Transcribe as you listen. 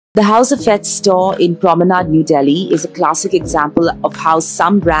The House of Fett store in Promenade, New Delhi is a classic example of how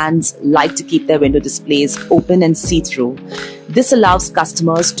some brands like to keep their window displays open and see-through. This allows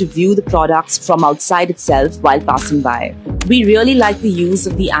customers to view the products from outside itself while passing by. We really like the use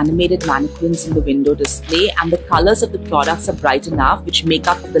of the animated mannequins in the window display, and the colors of the products are bright enough, which make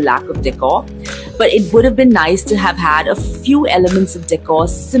up for the lack of decor. But it would have been nice to have had a few elements of decor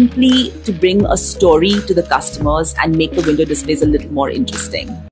simply to bring a story to the customers and make the window displays a little more interesting.